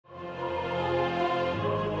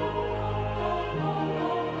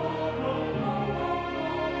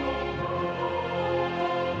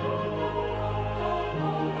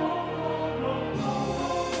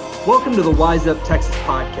Welcome to the Wise Up Texas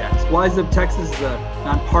podcast. Wise Up Texas is a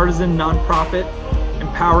nonpartisan nonprofit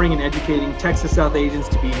empowering and educating Texas South Asians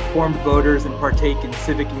to be informed voters and partake in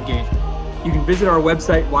civic engagement. You can visit our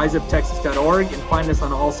website, wiseuptexas.org, and find us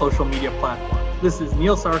on all social media platforms. This is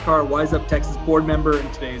Neil Sarkar, Wise Up Texas board member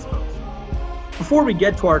and today's host. Before we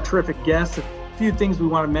get to our terrific guests, a few things we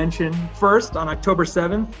want to mention. First, on October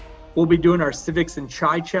 7th, we'll be doing our Civics and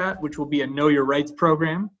Chai Chat, which will be a Know Your Rights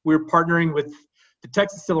program. We're partnering with the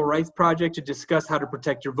Texas Civil Rights Project to discuss how to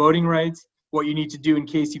protect your voting rights, what you need to do in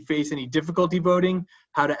case you face any difficulty voting,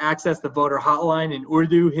 how to access the voter hotline in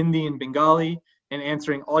Urdu, Hindi, and Bengali, and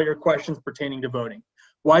answering all your questions pertaining to voting.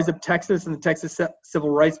 Wise Up Texas and the Texas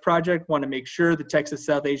Civil Rights Project want to make sure the Texas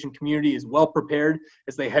South Asian community is well prepared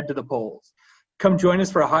as they head to the polls. Come join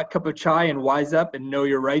us for a hot cup of chai and wise up and know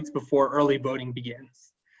your rights before early voting begins.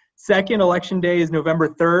 Second, Election Day is November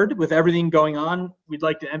 3rd. With everything going on, we'd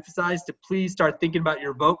like to emphasize to please start thinking about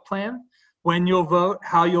your vote plan, when you'll vote,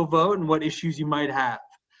 how you'll vote, and what issues you might have.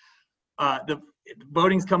 The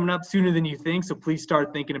voting's coming up sooner than you think, so please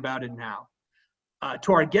start thinking about it now.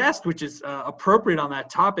 To our guest, which is appropriate on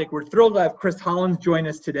that topic, we're thrilled to have Chris Hollins join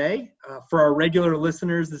us today. For our regular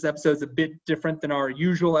listeners, this episode is a bit different than our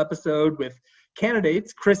usual episode with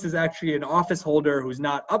candidates. Chris is actually an office holder who's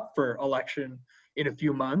not up for election in a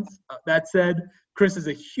few months. That said, Chris is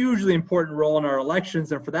a hugely important role in our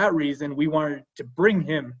elections, and for that reason, we wanted to bring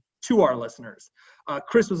him to our listeners.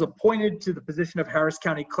 Chris was appointed to the position of Harris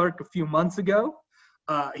County Clerk a few months ago.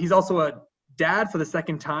 He's also a dad for the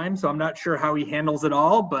second time, so I'm not sure how he handles it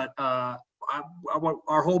all, but our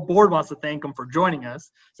whole board wants to thank him for joining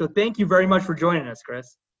us. So thank you very much for joining us,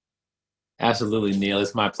 Chris. Absolutely, Neil.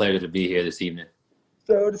 It's my pleasure to be here this evening.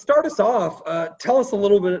 So to start us off, tell us a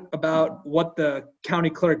little bit about what the county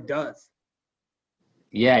clerk does.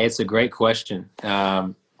 Yeah, it's a great question.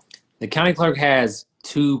 The county clerk has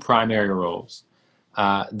two primary roles.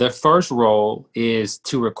 The first role is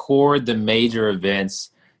to record the major events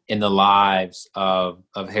in the lives of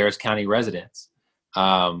Harris County residents.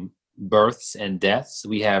 Births and deaths.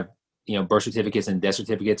 We have, birth certificates and death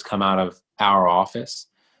certificates come out of our office.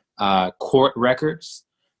 Court records,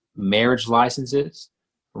 marriage licenses,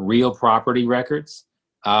 real property records,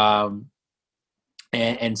 and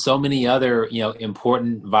so many other,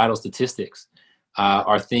 important vital statistics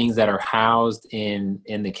are things that are housed in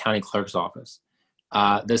the county clerk's office.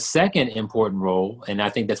 The second important role, and I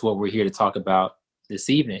think that's what we're here to talk about this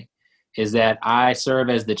evening, is that I serve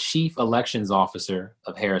as the Chief Elections Officer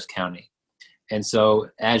of Harris County. And so,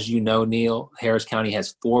 as you know, Neil, Harris County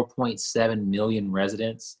has 4.7 million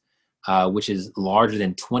residents, which is larger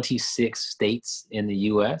than 26 states in the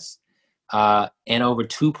U.S., and over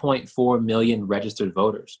 2.4 million registered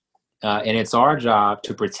voters. And it's our job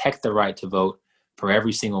to protect the right to vote for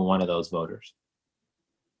every single one of those voters.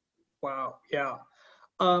 Wow, yeah.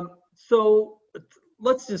 So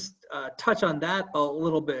let's just touch on that a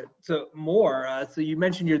little bit more. So you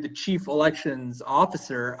mentioned you're the Chief Elections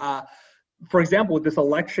Officer. For example, with this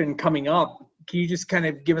election coming up, can you just kind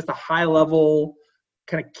of give us a high-level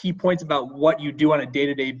kind of key points about what you do on a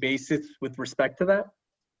day-to-day basis with respect to that?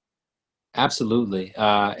 Absolutely.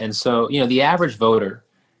 And so, the average voter,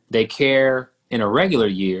 they care in a regular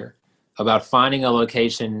year about finding a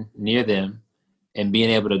location near them and being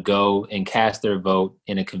able to go and cast their vote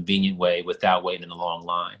in a convenient way without waiting in a long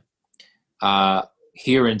line.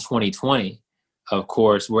 Here in 2020, of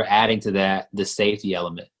course, we're adding to that the safety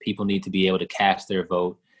element. People need to be able to cast their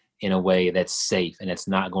vote in a way that's safe and it's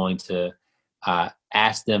not going to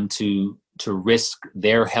ask them to risk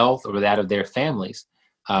their health or that of their families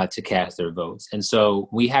to cast their votes. And so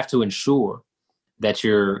we have to ensure that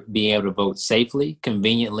you're being able to vote safely,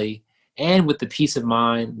 conveniently, and with the peace of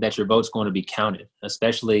mind that your vote's going to be counted,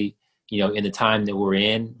 especially, in the time that we're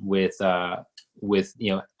in with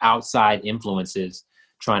outside influences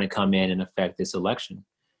trying to come in and affect this election.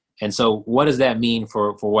 And so what does that mean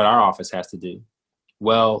for what our office has to do?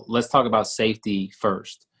 Well, let's talk about safety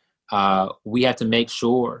first. We have to make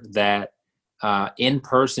sure that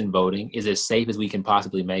in-person voting is as safe as we can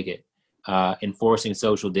possibly make it, enforcing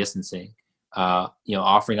social distancing,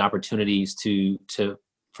 offering opportunities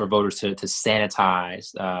for voters to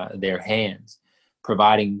sanitize their hands,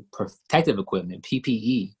 providing protective equipment,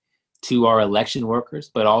 PPE, to our election workers,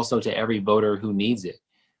 but also to every voter who needs it,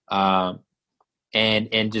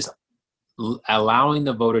 and just allowing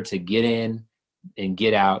the voter to get in and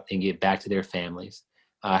get out and get back to their families,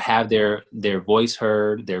 have their voice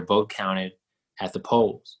heard, their vote counted at the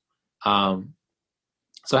polls.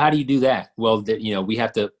 So how do you do that? Well, we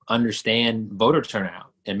have to understand voter turnout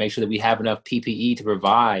and make sure that we have enough PPE to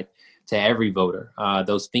provide to every voter.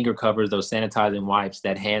 Those finger covers, those sanitizing wipes,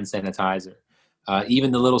 that hand sanitizer,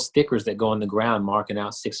 even the little stickers that go on the ground marking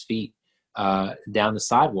out 6 feet down the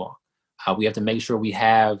sidewalk. We have to make sure we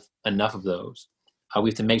have enough of those. We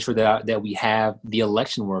have to make sure that we have the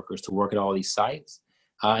election workers to work at all these sites,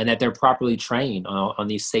 and that they're properly trained on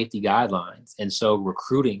these safety guidelines. And so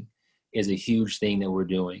recruiting is a huge thing that we're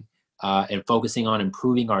doing, and focusing on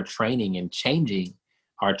improving our training and changing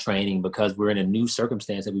our training because we're in a new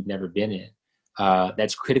circumstance that we've never been in.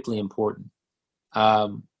 That's critically important.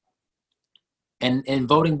 And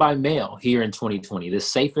voting by mail here in 2020, the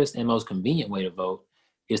safest and most convenient way to vote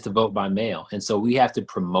is to vote by mail. And so we have to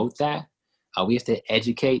promote that. We have to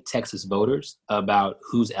educate Texas voters about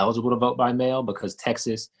who's eligible to vote by mail, because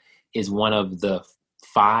Texas is one of the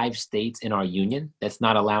 5 states in our union that's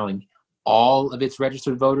not allowing all of its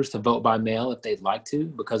registered voters to vote by mail if they'd like to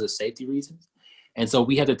because of safety reasons. And so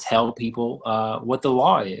we have to tell people what the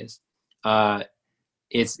law is.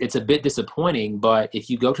 It's a bit disappointing, but if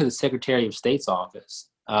you go to the Secretary of State's office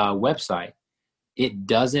website, it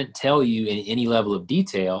doesn't tell you in any level of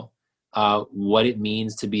detail what it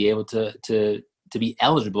means to be able to be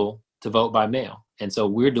eligible to vote by mail. And so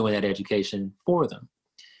we're doing that education for them.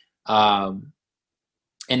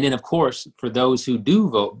 And then, of course, for those who do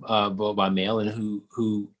vote by mail and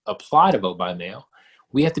who apply to vote by mail,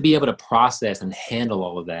 we have to be able to process and handle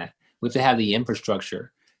all of that. We have to have the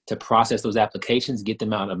infrastructure to process those applications, get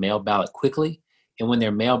them out on a mail ballot quickly. And when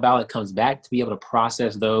their mail ballot comes back, to be able to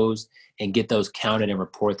process those and get those counted and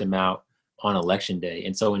report them out on election day.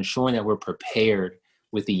 And so ensuring that we're prepared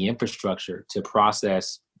with the infrastructure to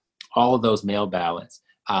process all of those mail ballots,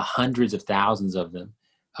 hundreds of thousands of them,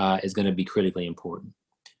 is going to be critically important.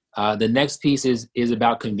 The next piece is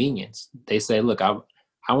about convenience. They say, look,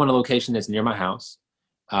 I want a location that's near my house.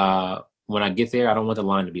 When I get there, I don't want the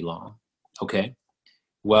line to be long. Okay.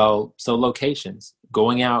 Well, so locations,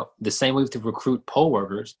 going out the same way we have to recruit poll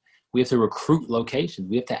workers, we have to recruit locations.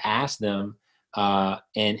 We have to ask them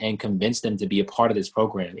and convince them to be a part of this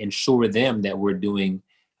program, ensure them that we're doing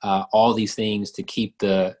all these things to keep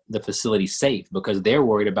the facility safe, because they're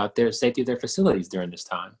worried about their safety of their facilities during this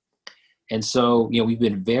time. And so, we've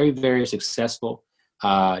been very, very successful.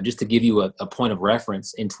 Just to give you a point of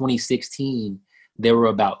reference, in 2016, there were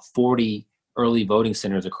about 40 early voting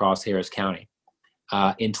centers across Harris County.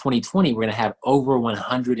 In 2020, we're going to have over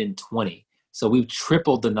 120. So we've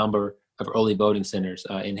tripled the number of early voting centers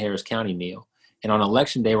in Harris County, Neil. And on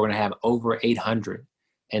election day, we're going to have over 800.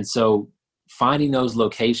 And so finding those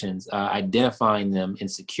locations, identifying them and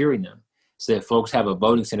securing them so that folks have a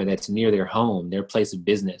voting center that's near their home, their place of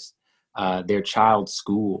business, their child's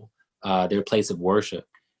school, their place of worship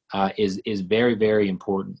is very, very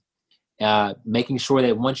important. Making sure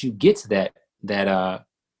that once you get to that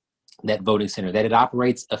voting center, that it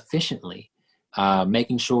operates efficiently.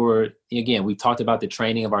 Making sure, again, we've talked about the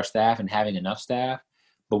training of our staff and having enough staff,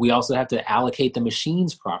 but we also have to allocate the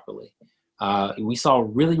machines properly. We saw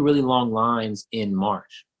really, really long lines in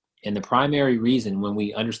March. And the primary reason, when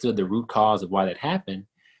we understood the root cause of why that happened,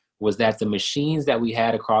 was that the machines that we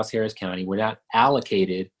had across Harris County were not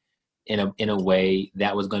allocated in a way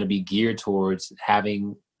that was going to be geared towards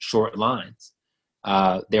having short lines.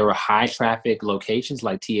 There were high traffic locations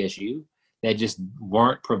like TSU that just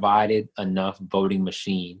weren't provided enough voting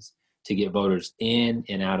machines to get voters in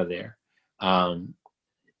and out of there.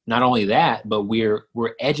 Not only that, but we're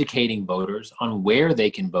educating voters on where they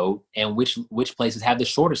can vote and which places have the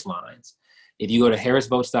shortest lines. If you go to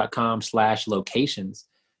harrisvotes.com/locations,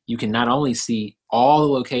 you can not only see all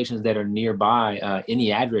the locations that are nearby,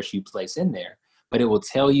 any address you place in there, but it will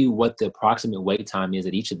tell you what the approximate wait time is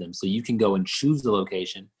at each of them. So you can go and choose the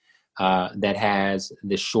location that has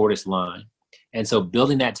the shortest line. And so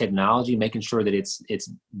building that technology, making sure that it's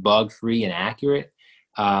bug-free and accurate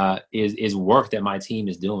is work that my team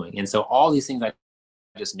is doing. And so all these things I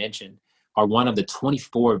just mentioned are one of the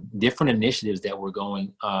 24 different initiatives that we're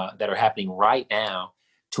going, that are happening right now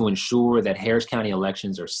to ensure that Harris County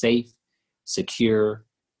elections are safe, secure,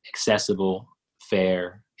 accessible,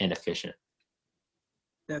 fair, and efficient.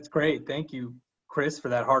 That's great. Thank you, Chris, for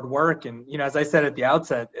that hard work. And, as I said at the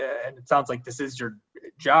outset, and it sounds like this is your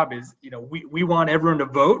job, is, we want everyone to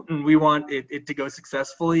vote, and we want it to go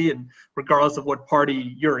successfully, and regardless of what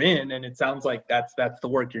party you're in. And it sounds like that's the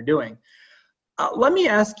work you're doing. Let me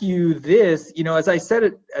ask you this, as I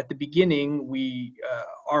said at the beginning,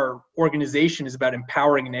 our organization is about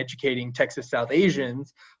empowering and educating Texas South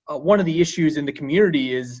Asians. One of the issues in the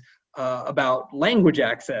community is about language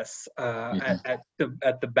access at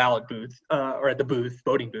the ballot booth or at the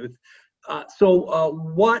voting booth. So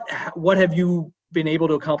what have you been able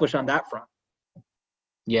to accomplish on that front?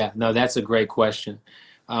 Yeah, no, that's a great question.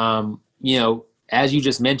 As you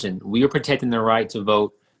just mentioned, we are protecting the right to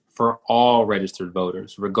vote for all registered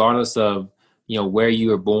voters, regardless of, where you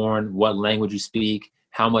were born, what language you speak,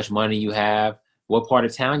 how much money you have, what part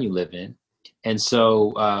of town you live in. And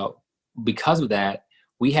so because of that,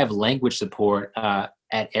 we have language support at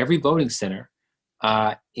every voting center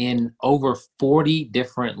in over 40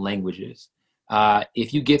 different languages.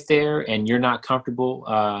 If you get there and you're not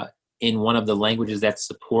comfortable in one of the languages that's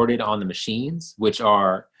supported on the machines, which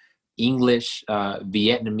are English,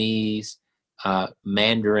 Vietnamese,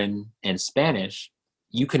 Mandarin, and Spanish,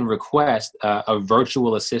 you can request a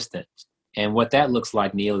virtual assistant. And what that looks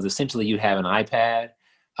like, Neil, is essentially you'd have an iPad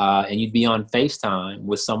and you'd be on FaceTime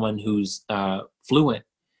with someone who's fluent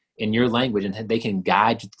in your language, and they can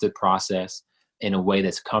guide you through the process in a way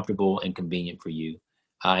that's comfortable and convenient for you.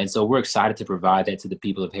 And so we're excited to provide that to the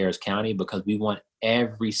people of Harris County, because we want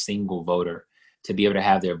every single voter to be able to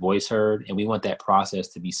have their voice heard. And we want that process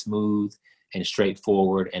to be smooth and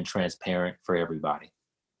straightforward and transparent for everybody.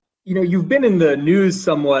 You've been in the news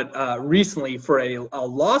somewhat recently for a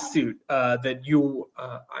lawsuit that you,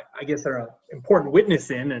 I guess, are an important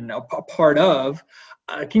witness in and a part of.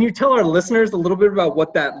 Can you tell our listeners a little bit about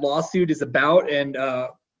what that lawsuit is about and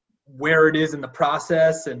where it is in the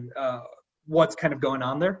process and what's kind of going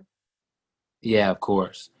on there? Yeah, of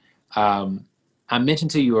course. I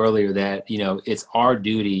mentioned to you earlier that, it's our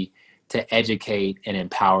duty to educate and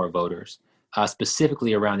empower voters,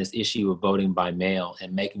 specifically around this issue of voting by mail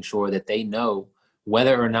and making sure that they know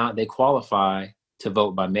whether or not they qualify to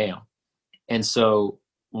vote by mail. And so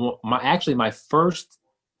my first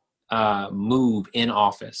move in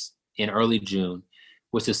office in early June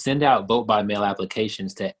was to send out vote by mail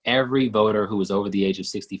applications to every voter who was over the age of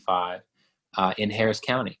 65 in Harris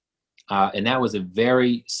County. And that was a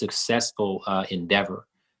very successful endeavor.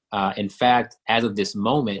 In fact, as of this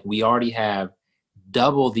moment, we already have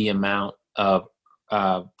double the amount of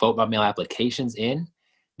vote by mail applications in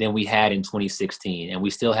than we had in 2016. And we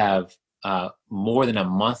still have more than a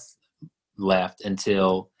month left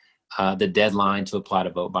until the deadline to apply to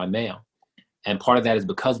vote by mail. And part of that is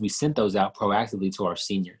because we sent those out proactively to our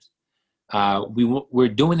seniors. We're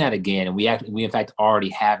doing that again, and we in fact already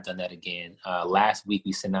have done that again. Last week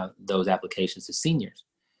we sent out those applications to seniors,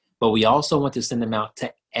 but we also want to send them out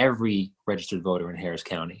to every registered voter in Harris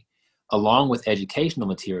County, along with educational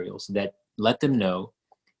materials that let them know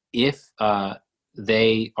if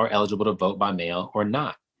they are eligible to vote by mail or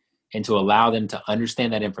not, and to allow them to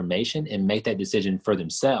understand that information and make that decision for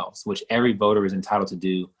themselves, which every voter is entitled to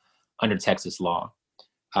do under Texas law.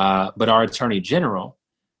 But our Attorney General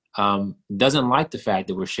doesn't like the fact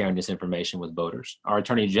that we're sharing this information with voters. Our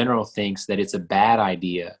Attorney General thinks that it's a bad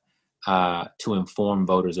idea to inform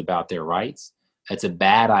voters about their rights. It's a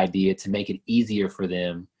bad idea to make it easier for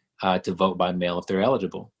them to vote by mail if they're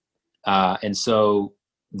eligible. And so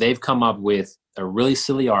they've come up with a really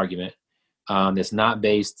silly argument that's not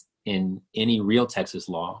based in any real Texas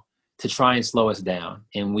law to try and slow us down.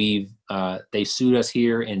 And they sued us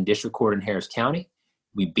here in district court in Harris County.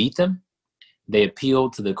 We beat them. They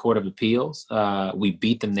appealed to the Court of Appeals. We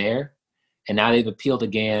beat them there. And now they've appealed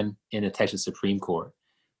again in the Texas Supreme Court.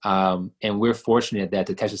 And we're fortunate that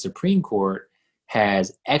the Texas Supreme Court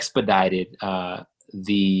has expedited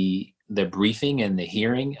the briefing and the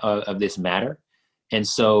hearing of this matter. And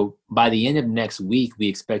so by the end of next week, we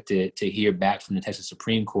expect to hear back from the Texas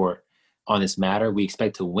Supreme Court on this matter. We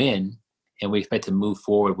expect to win, and we expect to move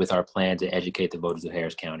forward with our plan to educate the voters of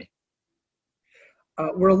Harris County.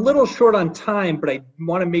 We're a little short on time, but I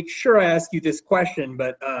want to make sure I ask you this question,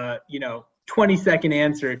 but 20-second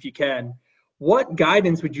answer if you can. What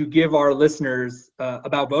guidance would you give our listeners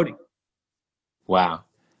about voting? Wow.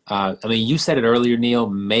 You said it earlier, Neil,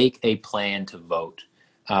 make a plan to vote.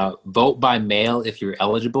 Vote by mail if you're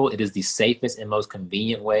eligible. It is the safest and most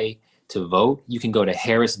convenient way to vote. You can go to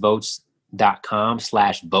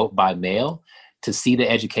harrisvotes.com/vote by mail to see the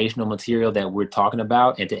educational material that we're talking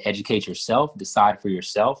about and to educate yourself, decide for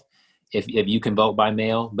yourself if you can vote by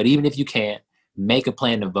mail. But even if you can't, make a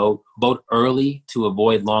plan to vote. Vote early to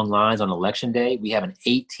avoid long lines on election day. We have an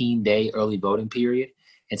 18-day early voting period.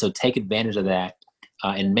 And so take advantage of that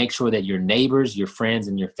and make sure that your neighbors, your friends,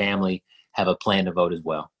 and your family have a plan to vote as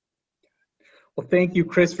well. Well, thank you,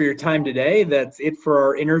 Chris, for your time today. That's it for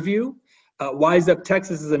our interview. Wise Up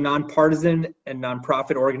Texas is a nonpartisan and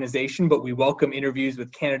nonprofit organization, but we welcome interviews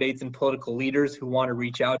with candidates and political leaders who want to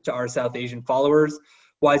reach out to our South Asian followers.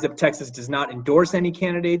 Wise Up Texas does not endorse any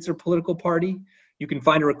candidates or political party. You can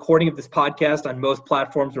find a recording of this podcast on most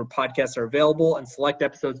platforms where podcasts are available, and select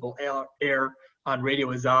episodes will air on Radio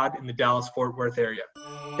Azad in the Dallas-Fort Worth area.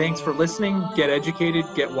 Thanks for listening. Get educated,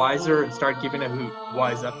 get wiser, and start giving a hoot.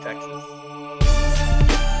 Wise up, Texas.